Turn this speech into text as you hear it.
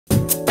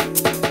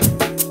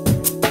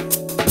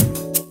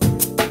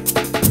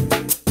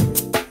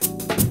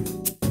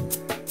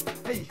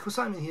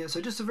Hikosaemon here.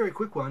 So just a very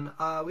quick one.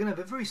 We're going to have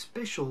a very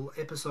special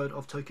episode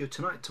of Tokyo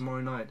Tonight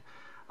tomorrow night.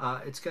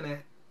 It's going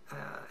to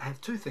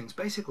have two things.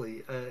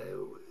 Basically,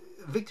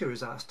 Victor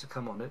is asked to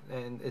come on it,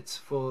 and it's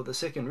for the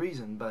second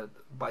reason, but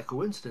by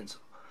coincidence,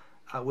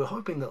 we're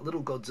hoping that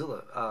little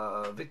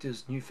Godzilla,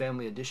 Victor's new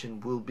family edition,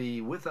 will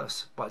be with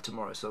us by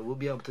tomorrow. So we'll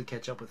be able to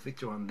catch up with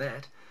Victor on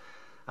that,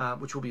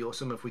 which will be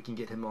awesome if we can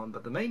get him on.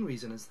 But the main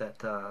reason is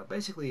that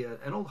basically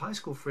an old high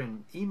school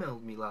friend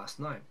emailed me last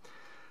night,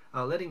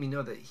 letting me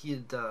know that he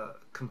had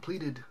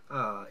completed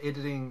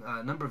editing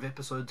a number of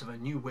episodes of a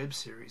new web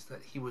series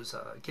that he was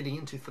getting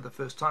into for the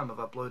first time of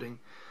uploading.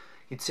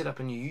 He'd set up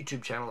a new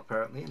YouTube channel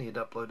apparently, and he had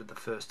uploaded the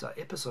first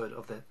episode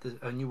of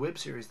a new web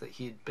series that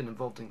he had been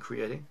involved in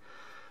creating.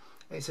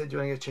 And he said, "Do you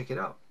want to go check it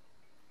out?"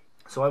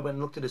 So I went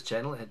and looked at his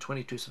channel. It had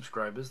 22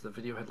 subscribers. The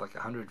video had like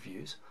 100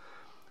 views.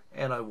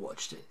 And I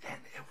watched it, and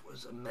it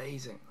was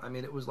amazing. I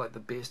mean, it was like the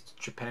best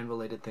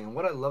Japan-related thing. And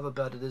what I love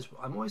about it is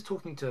I'm always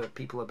talking to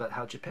people about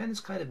how Japan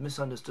is kind of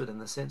misunderstood in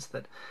the sense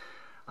that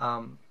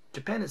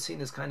Japan is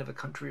seen as kind of a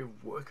country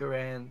of worker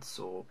ants,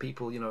 or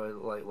people, you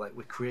know, like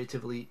where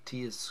creativity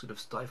is sort of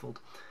stifled.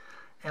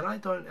 And I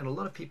don't, and a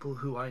lot of people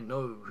who I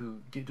know who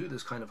do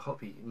this kind of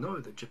hobby know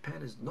that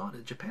Japan is not.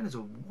 Japan is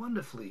a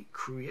wonderfully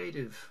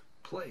creative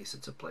place.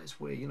 It's a place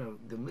where, you know,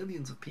 the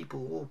millions of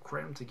people all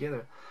crammed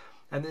together.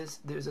 And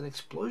there's an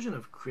explosion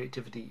of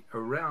creativity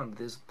around.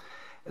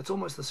 It's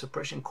almost the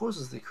suppression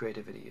causes the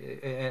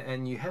creativity,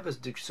 and you have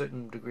a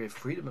certain degree of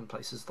freedom in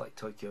places like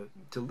Tokyo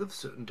to live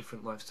certain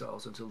different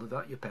lifestyles and to live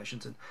out your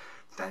passions, and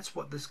that's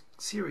what this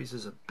series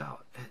is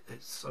about.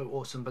 It's so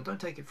awesome. But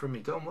don't take it from me.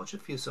 Go and watch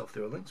it for yourself.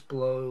 There are links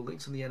below,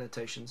 links in the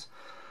annotations.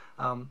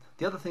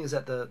 The other thing is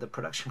that the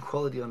production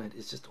quality on it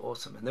is just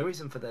awesome, and the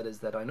reason for that is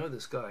that I know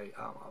this guy.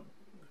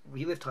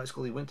 He left high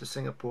school. He went to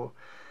Singapore,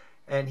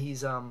 and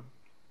he's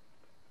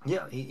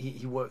yeah,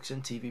 he works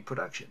in TV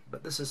production,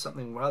 but this is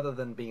something rather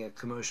than being a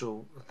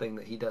commercial thing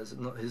that he does,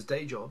 not his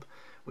day job,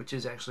 which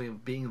is actually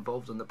being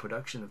involved in the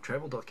production of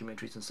travel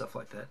documentaries and stuff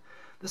like that.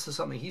 This is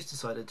something he's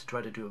decided to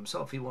try to do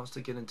himself. He wants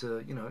to get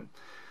into, you know,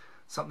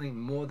 something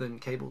more than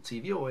cable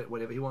TV or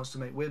whatever. He wants to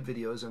make web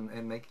videos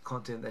and make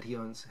content that he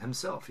owns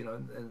himself, you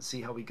know, and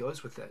see how he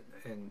goes with that.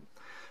 And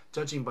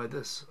judging by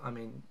this, I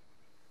mean,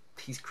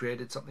 he's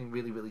created something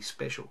really, really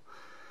special.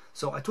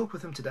 So I talked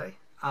with him today.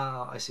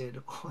 I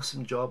said,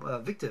 awesome job.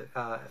 Victor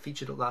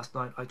featured it last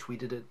night. I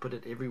tweeted it, put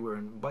it everywhere,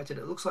 and invited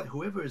it. It looks like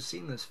whoever has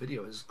seen this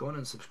video has gone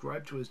and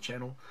subscribed to his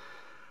channel,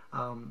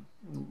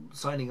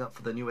 signing up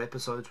for the new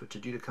episodes, which are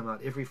due to come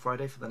out every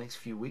Friday for the next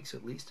few weeks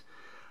at least,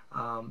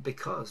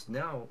 because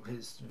now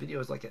his video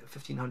is like at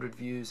 1,500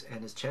 views,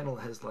 and his channel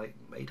has like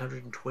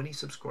 820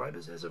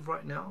 subscribers as of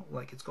right now.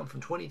 Like, it's gone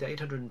from 20 to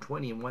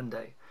 820 in one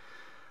day,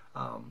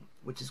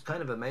 which is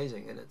kind of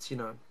amazing, and it's, you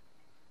know,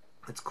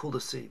 it's cool to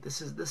see. This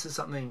is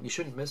something you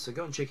shouldn't miss, so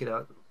go and check it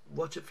out.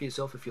 Watch it for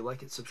yourself if you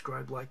like it.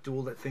 Subscribe, like, do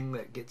all that thing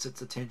that gets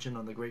its attention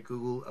on the great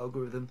Google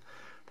algorithm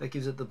that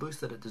gives it the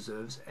boost that it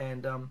deserves.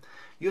 And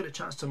you got a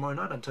chance tomorrow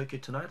night on Tokyo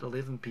Tonight at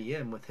 11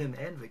 PM with him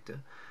and Victor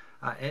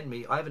and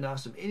me. I haven't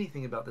asked him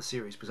anything about the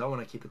series because I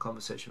want to keep the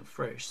conversation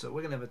fresh. So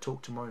we're going to have a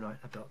talk tomorrow night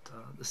about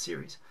the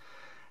series.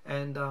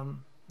 And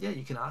yeah,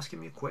 you can ask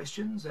him your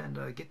questions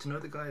and get to know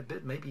the guy a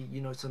bit. Maybe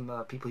you know some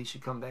people he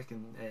should come back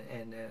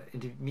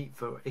and meet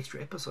for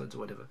extra episodes or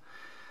whatever.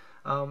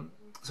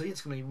 So yeah,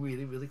 it's going to be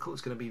really, really cool.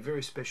 It's going to be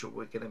very special.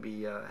 We're going to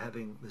be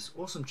having this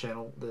awesome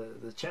channel.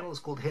 The channel is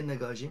called Henna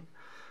Gaijin.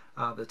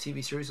 The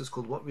TV series is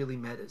called What Really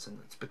Matters, and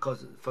it's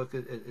because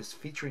it is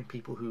featuring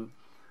people who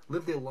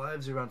live their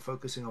lives around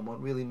focusing on what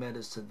really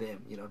matters to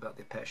them, you know, about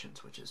their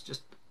passions, which is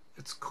just,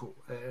 it's cool.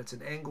 It's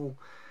an angle.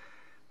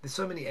 There's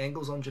so many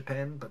angles on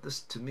Japan, but this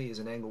to me is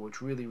an angle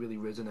which really, really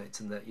resonates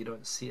and that you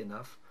don't see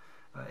enough.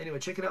 Anyway,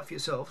 check it out for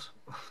yourselves.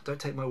 Don't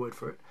take my word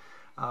for it.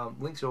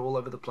 Links are all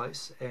over the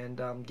place, and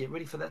get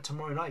ready for that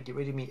tomorrow night. Get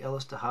ready to meet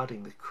Ellis de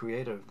Harding, the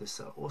creator of this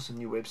awesome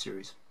new web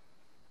series.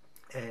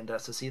 And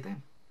so see you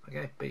then.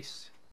 Okay, peace.